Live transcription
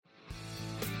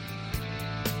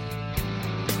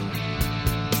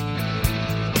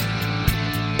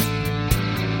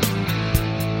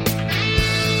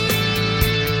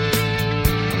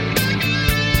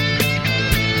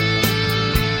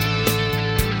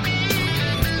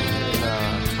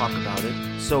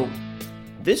So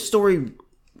this story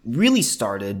really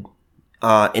started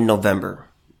in November.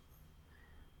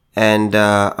 And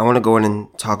I want to go in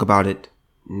and talk about it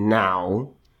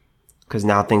now, because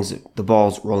now the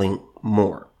ball's rolling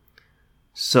more.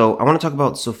 So I want to talk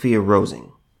about Sophia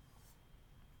Rosing.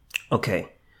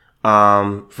 Okay.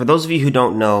 For those of you who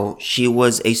don't know, she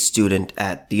was a student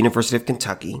at the University of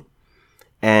Kentucky.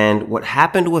 And what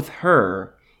happened with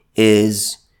her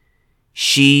is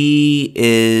she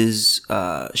was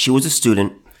a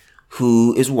student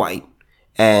who is white,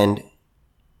 and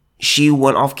she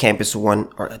went off campus I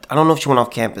don't know if she went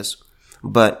off campus,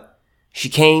 but she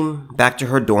came back to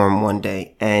her dorm one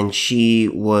day and she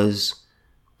was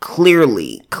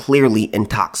clearly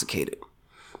intoxicated.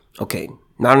 Okay.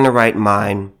 Not in the right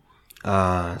mind,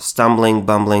 stumbling,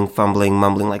 bumbling, fumbling,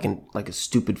 mumbling like a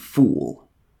stupid fool.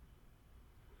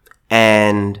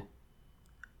 And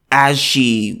as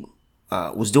she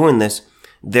was doing this,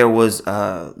 there was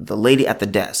the lady at the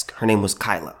desk. Her name was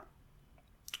Kyla.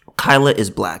 Kyla is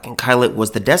black, and Kyla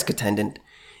was the desk attendant,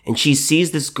 and she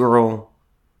sees this girl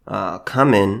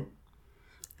come in,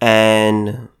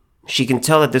 and she can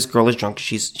tell that this girl is drunk.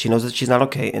 She knows that she's not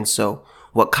okay, and so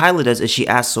what Kyla does is she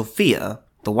asks Sophia,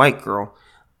 the white girl,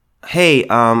 "Hey,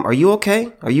 are you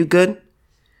okay? Are you good?"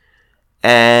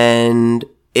 And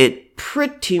it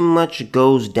pretty much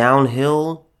goes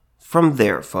downhill from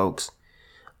there, folks.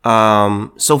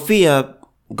 Sophia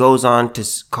goes on to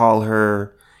call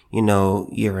her,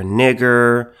 you're a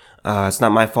nigger. It's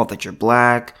not my fault that you're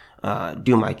black.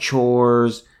 Do my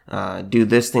chores. Do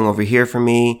this thing over here for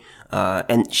me.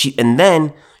 And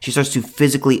then she starts to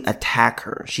physically attack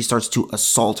her. She starts to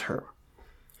assault her.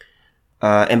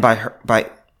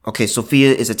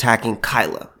 Sophia is attacking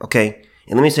Kyla. Okay.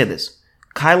 And let me say this.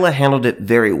 Kyla handled it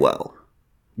very well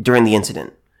during the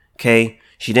incident. Okay.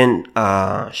 She didn't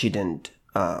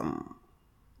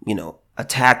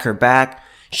attack her back.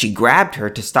 She grabbed her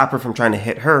to stop her from trying to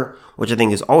hit her, which I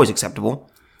think is always acceptable.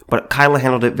 But Kyla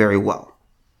handled it very well.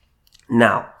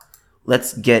 Now,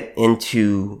 let's get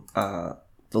into the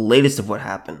latest of what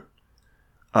happened.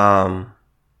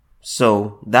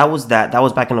 So that was that. That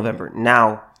was back in November.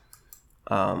 Now,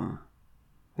 in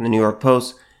the New York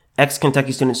Post,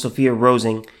 ex-Kentucky student Sophia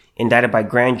Rosing indicted by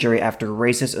grand jury after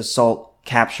racist assault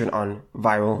captured on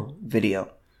viral video.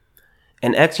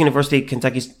 An ex-University of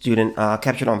Kentucky student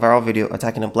captured on viral video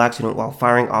attacking a black student while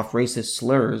firing off racist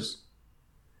slurs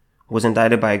was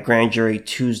indicted by a grand jury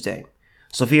Tuesday.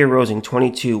 Sophia Rosing,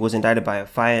 22, was indicted by a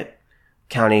Fayette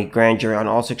County grand jury on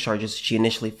all 6 charges she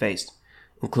initially faced,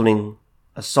 including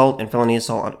assault and felony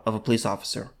assault of a police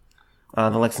officer, the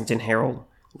Lexington Herald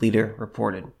Leader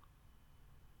reported.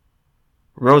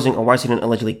 Rosing, a white student,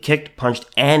 allegedly kicked, punched,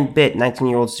 and bit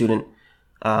 19-year-old student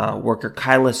worker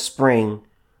Kyla Spring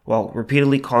while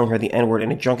repeatedly calling her the N-word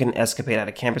in a drunken escapade at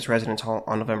a campus residence hall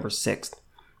on November 6th.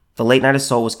 The late-night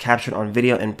assault was captured on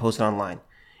video and posted online.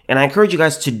 And I encourage you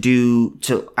guys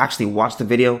to actually watch the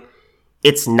video.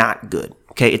 It's not good.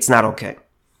 Okay? It's not okay.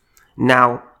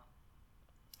 Now,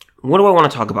 what do I want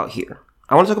to talk about here?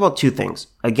 I want to talk about 2 things.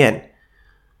 Again,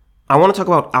 I want to talk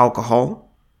about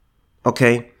alcohol.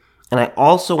 Okay? And I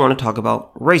also want to talk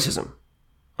about racism.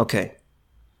 Okay.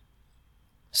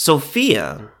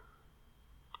 Sophia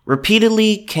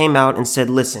repeatedly came out and said,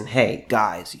 listen, hey,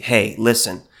 guys, hey,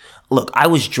 listen. Look, I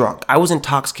was drunk. I was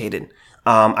intoxicated.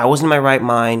 I wasn't in my right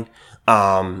mind.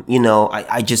 I'm not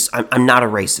a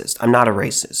racist. I'm not a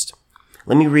racist.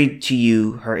 Let me read to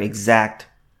you her exact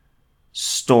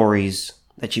stories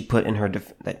that she put in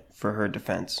for her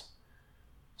defense.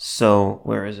 So,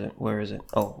 where is it?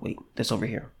 Oh, wait, this over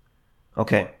here.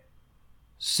 Okay.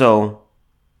 So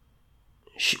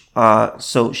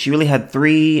she really had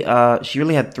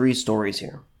 3 stories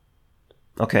here.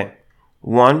 Okay.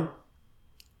 1,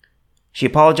 she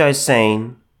apologized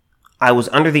saying, "I was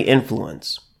under the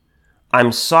influence.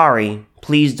 I'm sorry.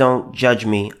 Please don't judge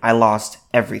me. I lost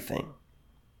everything."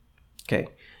 Okay.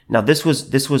 Now this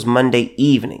was Monday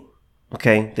evening.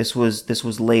 Okay. This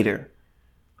was later.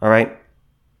 All right.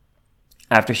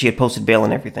 After she had posted bail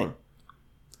and everything.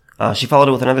 She followed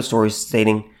it with another story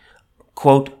stating,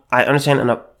 quote, "I understand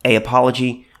a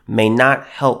apology may not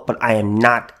help, but I am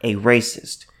not a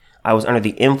racist. I was under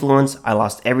the influence. I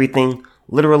lost everything,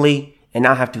 literally, and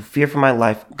now have to fear for my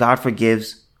life. God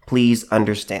forgives. Please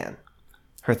understand."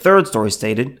 Her third story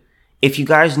stated, "If you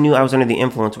guys knew I was under the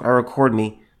influence or record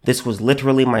me, this was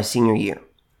literally my senior year."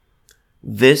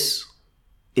 This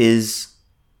is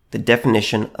the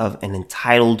definition of an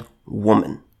entitled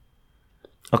woman.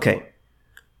 Okay.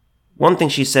 One thing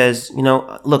she says,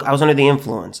 look, I was under the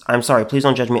influence. I'm sorry. Please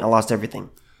don't judge me. I lost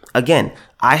everything. Again,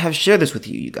 I have shared this with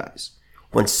you guys.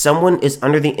 When someone is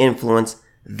under the influence,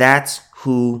 That's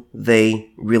who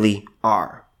they really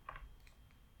are.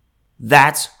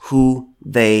 That's who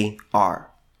they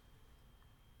are.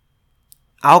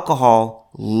 Alcohol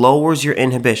lowers your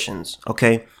inhibitions,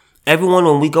 okay? Everyone,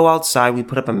 when we go outside, we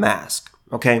put up a mask,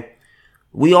 okay?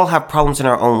 We all have problems in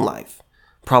our own life.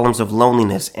 Problems of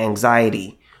loneliness,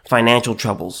 anxiety, financial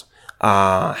troubles,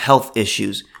 health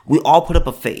issues. We all put up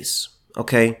a face,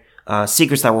 okay?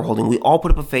 Secrets that we're holding. We all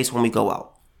put up a face when we go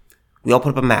out. We all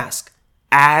put up a mask.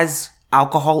 As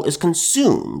alcohol is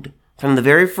consumed, from the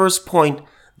very first point,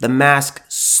 the mask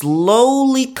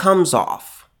slowly comes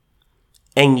off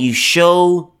and you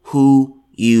show who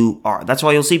you are. That's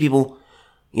why you'll see people,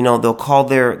 they'll call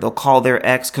their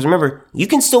ex. Cause remember, you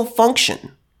can still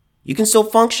function. You can still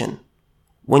function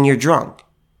when you're drunk.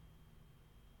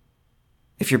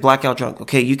 If you're blackout drunk,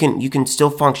 okay, you can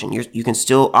still function. You can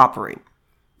still operate.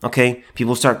 Okay.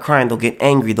 People start crying. They'll get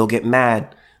angry. They'll get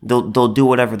mad. They'll do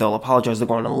whatever. They'll apologize. They'll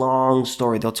go on a long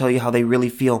story. They'll tell you how they really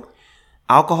feel.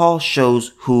 Alcohol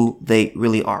shows who they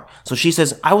really are. So she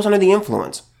says, I was under the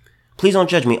influence. Please don't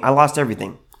judge me. I lost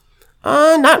everything.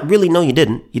 Not really. No, you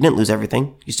didn't. You didn't lose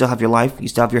everything. You still have your life. You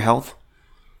still have your health.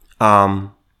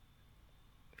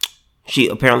 She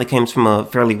apparently comes from a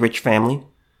fairly rich family.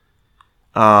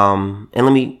 And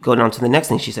let me go down to the next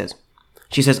thing she says.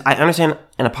 She says, I understand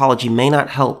an apology may not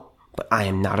help, but I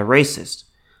am not a racist.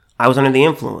 I was under the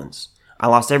influence. I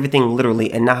lost everything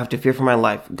literally and now have to fear for my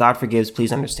life. God forgives.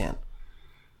 Please understand.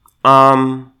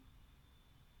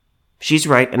 She's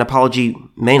right. An apology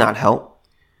may not help.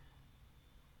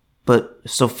 But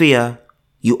Sophia,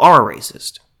 you are a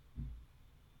racist.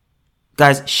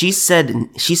 Guys, she said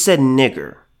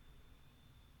nigger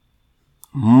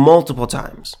multiple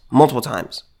times.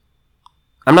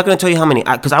 I'm not going to tell you how many,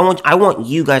 because I want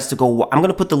you guys to go. I'm going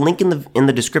to put the link in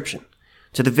the description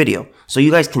to the video so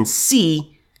you guys can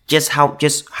see just how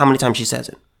many times she says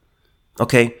it.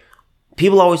 Okay?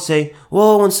 People always say,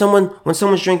 well, when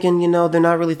someone's drinking, they're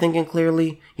not really thinking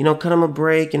clearly, cut them a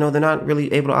break, they're not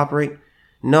really able to operate.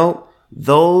 No,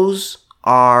 those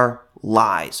are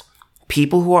lies.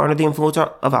 People who are under the influence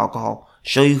of alcohol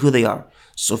show you who they are.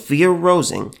 Sophia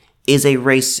Rosing is a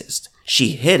racist. She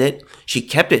hid it. She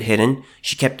kept it hidden.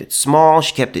 She kept it small.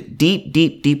 She kept it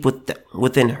deep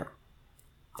within her.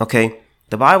 Okay?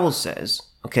 The Bible says,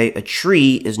 okay, a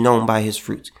tree is known by his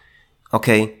fruits.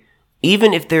 Okay?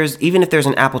 Even if there's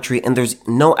an apple tree and there's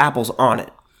no apples on it,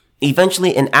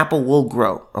 eventually an apple will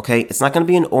grow. Okay? It's not going to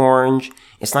be an orange.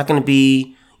 It's not going to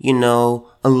be,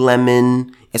 a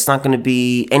lemon. It's not going to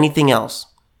be anything else.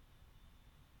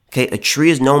 Okay? A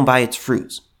tree is known by its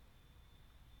fruits.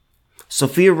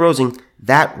 Sophia Rosing,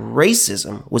 that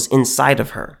racism was inside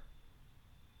of her.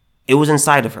 It was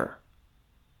inside of her.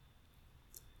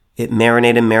 It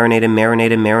marinated,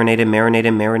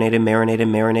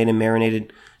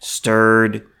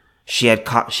 stirred. She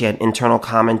had internal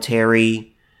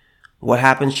commentary. What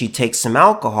happens? She takes some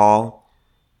alcohol.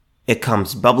 It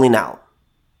comes bubbling out.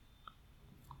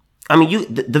 I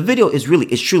mean, the video is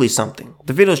truly something.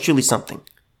 The video is truly something.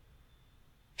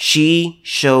 She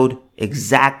showed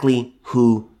exactly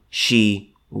who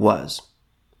she was.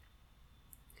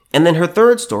 And then her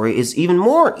third story is even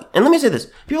more. And let me say this.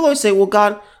 People always say, well,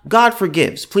 God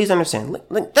forgives. Please understand.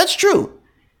 That's true.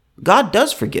 God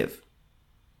does forgive.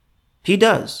 He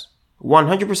does.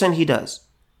 100% he does.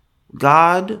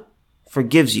 God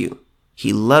forgives you.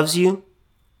 He loves you.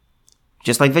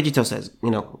 Just like Vegito says,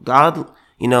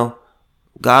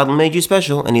 God made you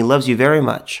special and he loves you very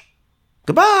much.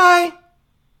 Goodbye.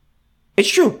 It's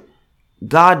true.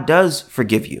 God does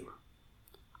forgive you.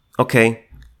 Okay?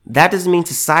 That doesn't mean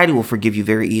society will forgive you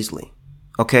very easily.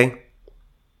 Okay?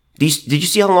 Did you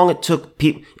see how long it took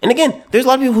people? And again, there's a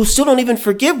lot of people who still don't even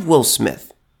forgive Will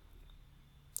Smith.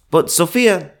 But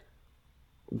Sophia,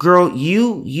 girl,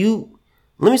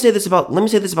 let me say this about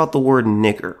the word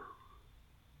nigger.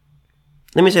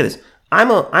 Let me say this.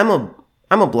 I'm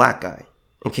a black guy,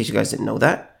 in case you guys didn't know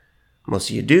that. Most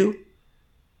of you do.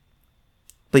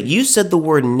 But you said the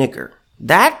word nigger.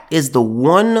 That is the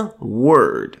one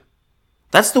word.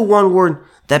 That's the one word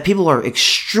that people are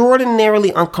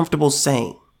extraordinarily uncomfortable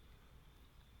saying.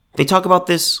 They talk about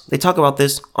this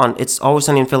on It's Always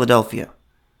Sunny in Philadelphia.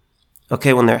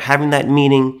 Okay, when they're having that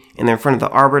meeting and they're in front of the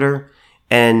arbiter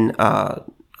and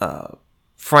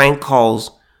Frank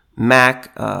calls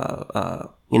Mac,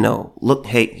 look,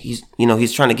 hey, he's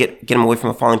trying to get him away from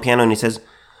a falling piano and he says,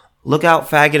 look out,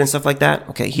 faggot, and stuff like that.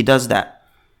 Okay, he does that.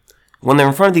 When they're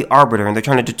in front of the arbiter and they're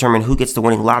trying to determine who gets the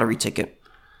winning lottery ticket,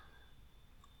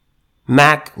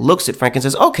 Mac looks at Frank and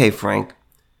says, okay, Frank,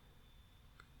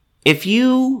 if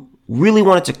you really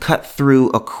wanted to cut through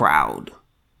a crowd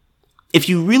If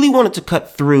you really wanted to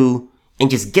cut through and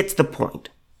just get to the point.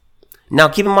 Now,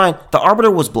 keep in mind, the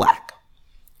arbiter was black.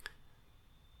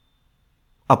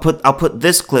 I'll put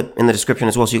this clip in the description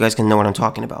as well so you guys can know what I'm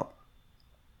talking about.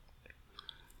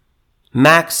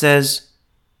 Max says,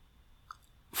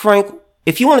 Frank,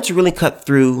 if you wanted to really cut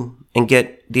through and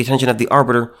get the attention of the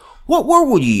arbiter, what word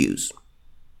would you use?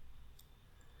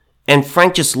 And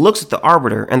Frank just looks at the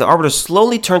arbiter, and the arbiter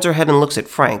slowly turns her head and looks at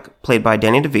Frank, played by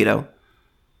Danny DeVito.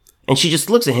 And she just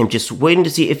looks at him, just waiting to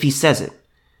see if he says it.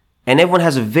 And everyone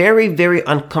has a very, very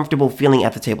uncomfortable feeling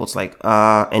at the table. It's like,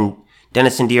 and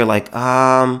Dennis and Dee are like,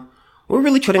 we're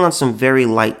really treading on some very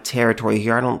light territory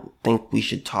here. I don't think we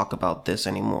should talk about this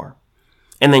anymore.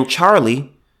 And then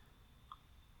Charlie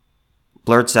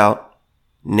blurts out,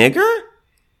 nigger?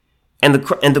 And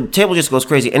the table just goes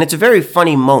crazy. And it's a very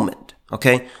funny moment,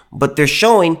 okay? But they're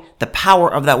showing the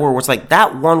power of that word, where it's like,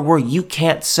 that one word you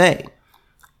can't say.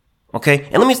 Okay?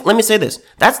 And let me say this.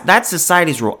 That's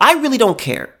society's rule. I really don't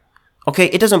care. Okay?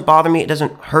 It doesn't bother me. It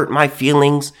doesn't hurt my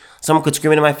feelings. Someone could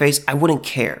scream into my face. I wouldn't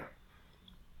care.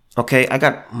 Okay? I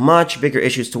got much bigger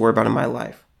issues to worry about in my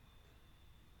life.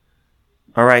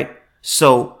 All right?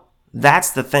 So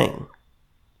that's the thing.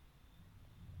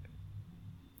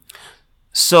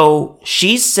 So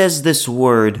she says this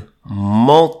word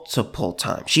multiple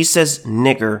times. She says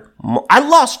nigger. I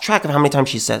lost track of how many times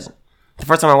she says it. The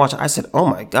first time I watched it, I said, "Oh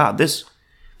my God, this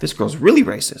girl's really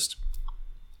racist."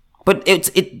 But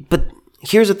But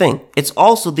here's the thing: it's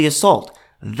also the assault.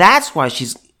 That's why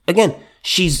she's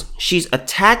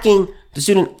attacking the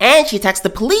student, and she attacks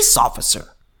the police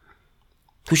officer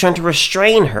who's trying to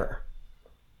restrain her.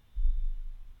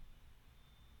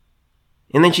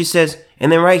 And then she says, and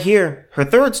then right here, her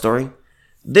third story,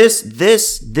 this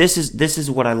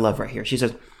is what I love right here. She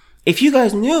says, if you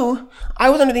guys knew I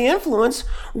was under the influence,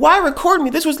 why record me?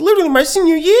 This was literally my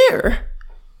senior year.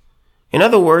 In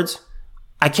other words,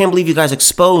 I can't believe you guys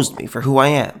exposed me for who I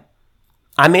am.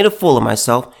 I made a fool of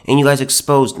myself, and you guys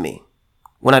exposed me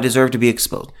when I deserve to be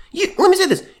exposed. Let me say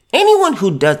this. Anyone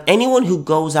who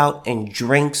goes out and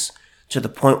drinks to the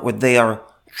point where they are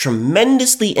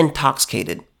tremendously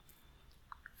intoxicated,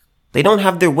 they don't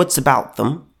have their wits about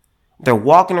them. They're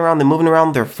walking around, they're moving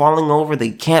around, they're falling over,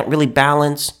 they can't really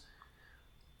balance.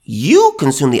 You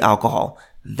consume the alcohol.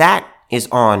 That is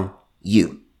on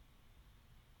you.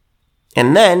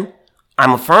 And then,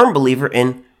 I'm a firm believer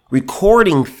in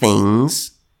recording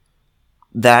things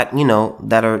that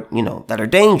are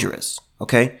dangerous,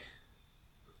 okay?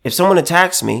 If someone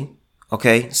attacks me,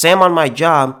 okay, say I'm on my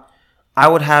job, I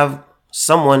would have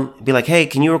someone be like, hey,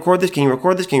 can you record this? Can you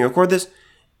record this? Can you record this?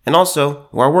 And also,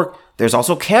 where I work, there's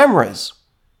also cameras.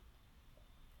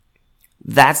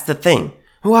 That's the thing.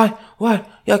 Why?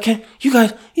 You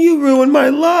guys, you ruined my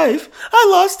life. I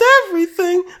lost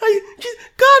everything.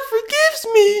 God forgives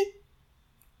me.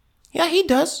 Yeah, he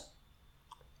does.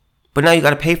 But now you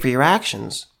got to pay for your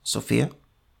actions, Sophia.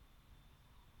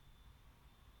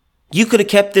 You could have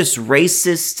kept this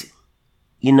racist,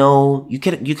 you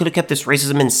could have kept this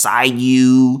racism inside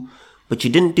you, but you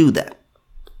didn't do that.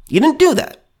 You didn't do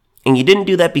that. And you didn't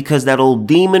do that because that old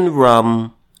demon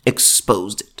rum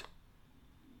exposed it.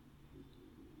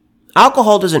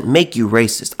 Alcohol doesn't make you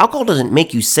racist. Alcohol doesn't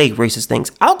make you say racist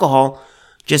things. Alcohol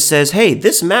just says, hey,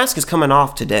 this mask is coming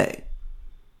off today.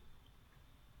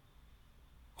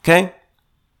 Okay?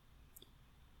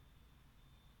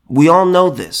 We all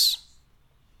know this.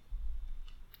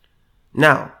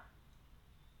 Now,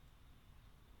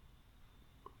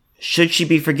 should she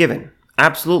be forgiven?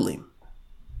 Absolutely.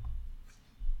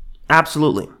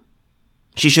 Absolutely.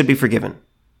 She should be forgiven.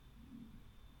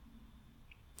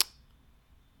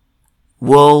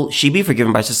 Will she be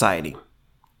forgiven by society?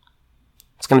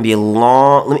 It's going to be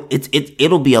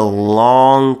it'll be a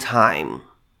long time.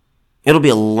 It'll be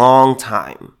a long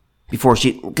time before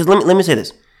because let me say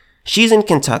this. She's in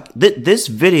Kentucky. This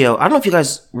video, I don't know if you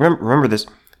guys remember this.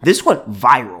 This went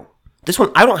viral. This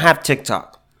one, I don't have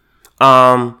TikTok.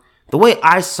 The way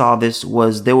I saw this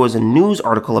was there was a news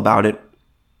article about it.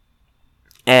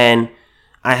 And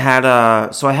I had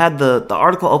the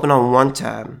article open on one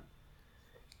tab,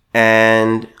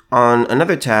 and on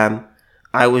another tab,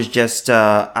 I was just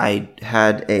I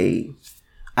had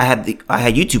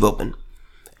YouTube open,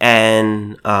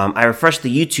 and I refreshed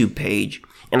the YouTube page,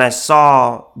 and I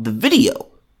saw the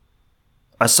video.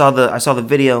 I saw the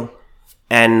video,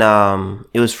 and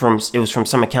it was from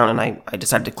some account, and I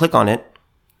decided to click on it,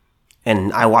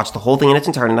 and I watched the whole thing in its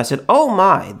entirety, and I said, "Oh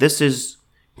my, this is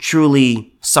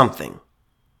truly something."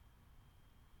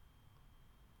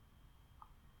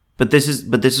 But this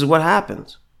is what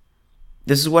happens.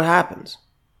 This is what happens.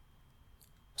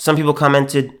 Some people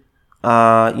commented,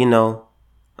 You know,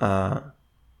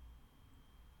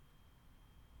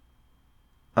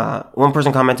 one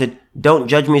person commented, "Don't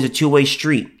judge me as a two-way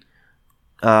street.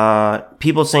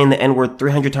 People saying the N-word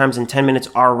 300 times in 10 minutes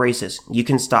are racist. You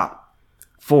can stop."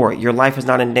 4, your life is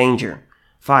not in danger.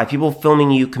 5, people filming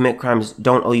you commit crimes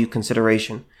don't owe you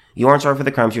consideration. You aren't sorry for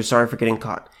the crimes, you're sorry for getting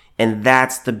caught. And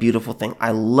that's the beautiful thing. I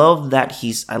love that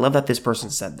this person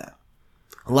said that.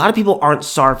 A lot of people aren't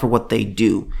sorry for what they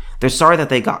do. They're sorry that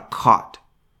they got caught.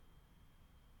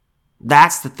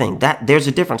 That's the thing. There's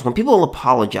a difference. When people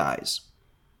apologize,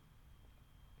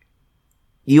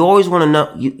 you always want to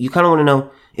know, you kind of want to know,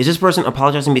 is this person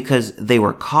apologizing because they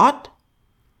were caught?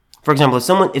 For example,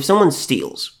 if someone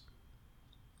steals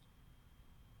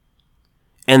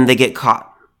and they get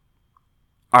caught,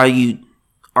 are you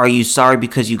sorry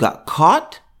because you got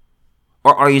caught?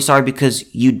 Or are you sorry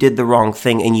because you did the wrong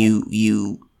thing and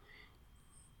you're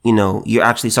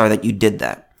actually sorry that you did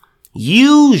that?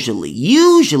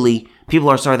 Usually people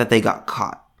are sorry that they got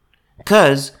caught.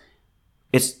 Because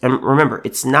remember,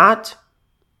 it's not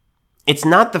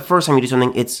the first time you do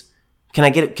something, it's can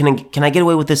I get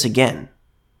away with this again?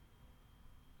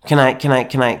 Can I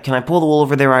pull the wool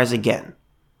over their eyes again?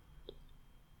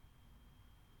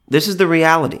 This is the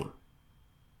reality.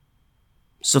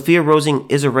 Sophia Rosing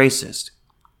is a racist,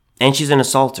 and she's an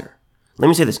assaulter. Let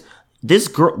me say this.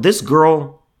 This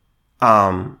girl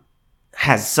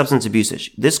has substance abuse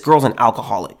issues. This girl's an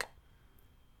alcoholic.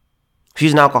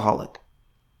 She's an alcoholic.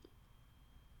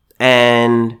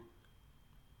 And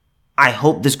I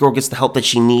hope this girl gets the help that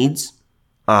she needs.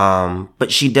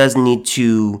 But she does need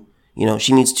to,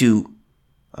 she needs to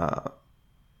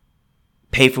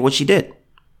pay for what she did.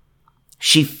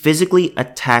 She physically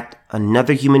attacked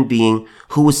another human being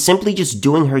who was simply just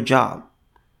doing her job.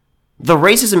 The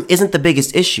racism isn't the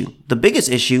biggest issue. The biggest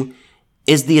issue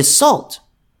is the assault.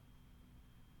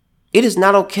 It is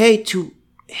not okay to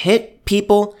hit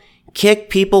people,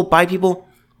 kick people, bite people.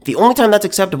 The only time that's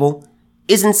acceptable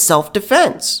is in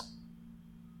self-defense.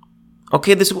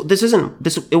 Okay,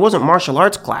 it wasn't martial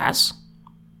arts class.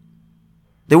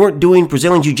 They weren't doing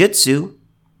Brazilian Jiu-Jitsu.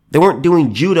 They weren't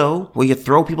doing judo where you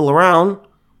throw people around.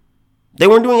 They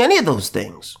weren't doing any of those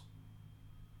things.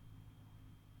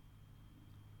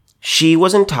 She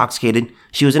was intoxicated.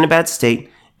 She was in a bad state.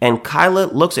 And Kyla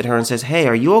looks at her and says, "Hey,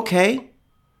 are you okay?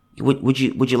 Would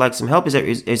you like some help?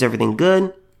 Is everything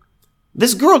good?"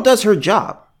 This girl does her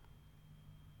job.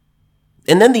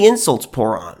 And then the insults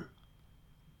pour on.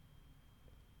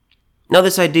 Now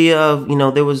this idea of,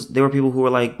 there were people who were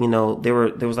like,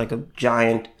 there was like a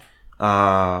giant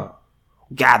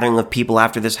gathering of people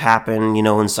after this happened,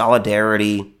 in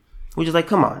solidarity. Which is like,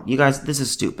 come on, you guys, this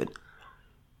is stupid.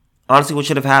 Honestly, what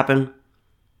should have happened?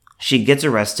 She gets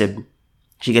arrested.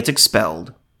 She gets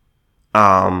expelled.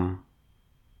 They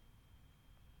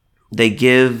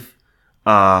give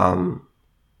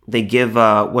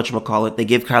whatchamacallit, they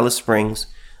give Kyla Springs.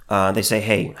 They say,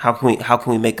 "Hey, how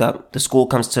can we make up?" The school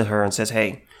comes to her and says,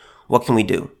 "Hey, what can we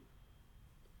do?"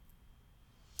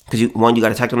 Because you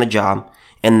got attacked on the job.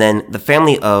 And then the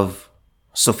family of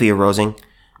Sophia Rosing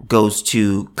goes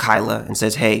to Kyla and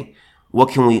says, "Hey,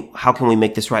 how can we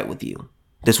make this right with you?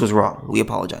 This was wrong. We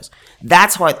apologize."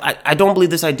 That's why I don't believe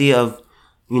this idea of,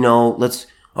 let's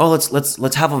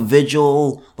have a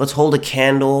vigil. Let's hold a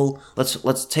candle.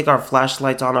 Let's take our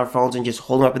flashlights on our phones and just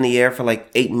hold them up in the air for like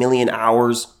 8 million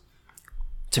hours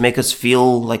to make us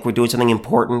feel like we're doing something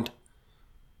important.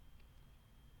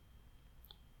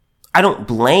 I don't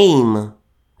blame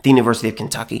the University of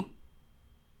Kentucky.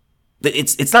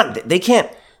 It's not, they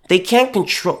can't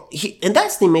control, and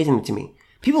that's the amazing thing to me.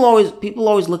 People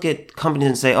always look at companies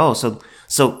and say, "Oh, so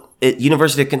at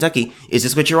University of Kentucky, is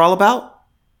this what you're all about?"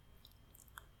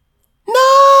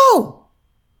 No!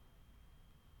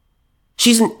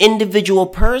 She's an individual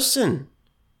person.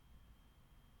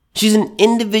 She's an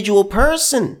individual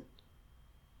person.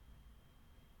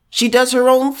 She does her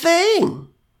own thing.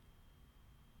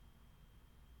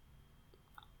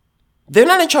 They're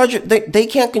not in charge of, they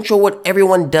can't control what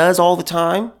everyone does all the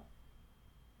time.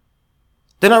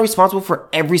 They're not responsible for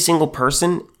every single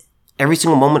person, every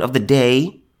single moment of the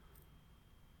day.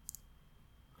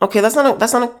 Okay, that's not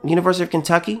a University of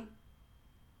Kentucky.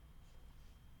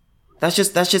 That's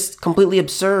just completely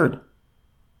absurd.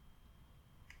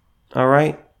 All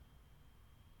right.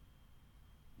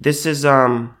 This is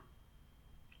rough.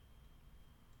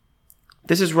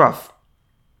 This is rough.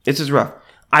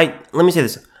 Let me say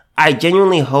this. I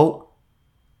genuinely hope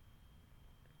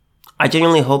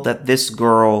that this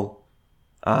girl,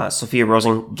 Sophia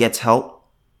Rosing, gets help.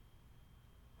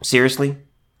 Seriously.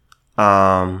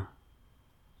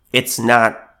 It's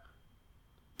not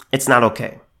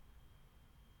okay.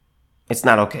 It's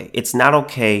not okay. It's not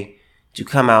okay to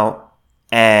come out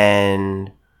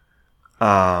and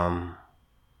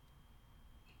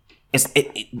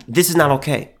this is not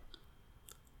okay.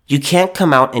 You can't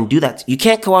come out and do that. You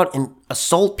can't go out and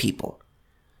assault people.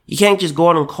 You can't just go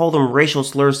out and call them racial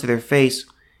slurs to their face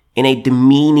in a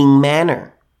demeaning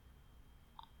manner.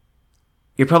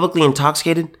 You're publicly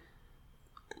intoxicated.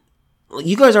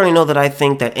 You guys already know that I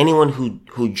think that anyone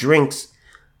who drinks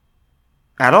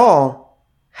at all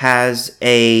has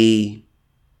a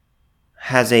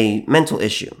mental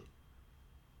issue.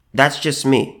 That's just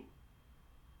me.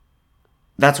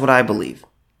 That's what I believe.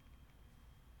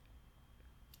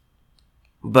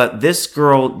 But this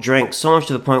girl drank so much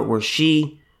to the point where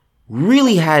she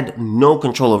really had no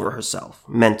control over herself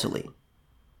mentally.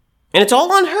 And it's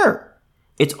all on her.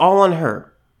 It's all on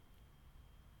her.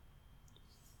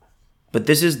 But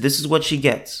this is what she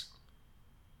gets.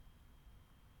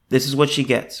 This is what she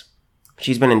gets.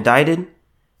 She's been indicted,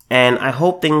 and I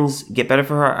hope things get better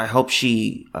for her. I hope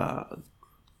she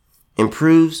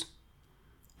improves.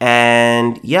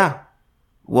 And yeah,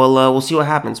 we'll see what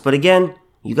happens. But again,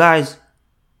 you guys,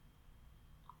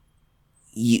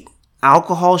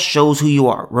 alcohol shows who you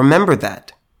are. Remember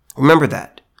that. Remember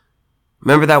that.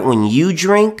 Remember that when you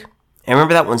drink, and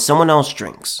remember that when someone else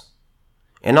drinks.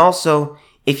 And also,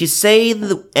 if you say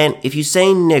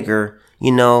nigger,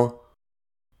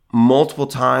 multiple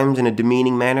times in a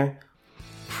demeaning manner,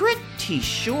 pretty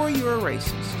sure you're a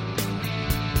racist.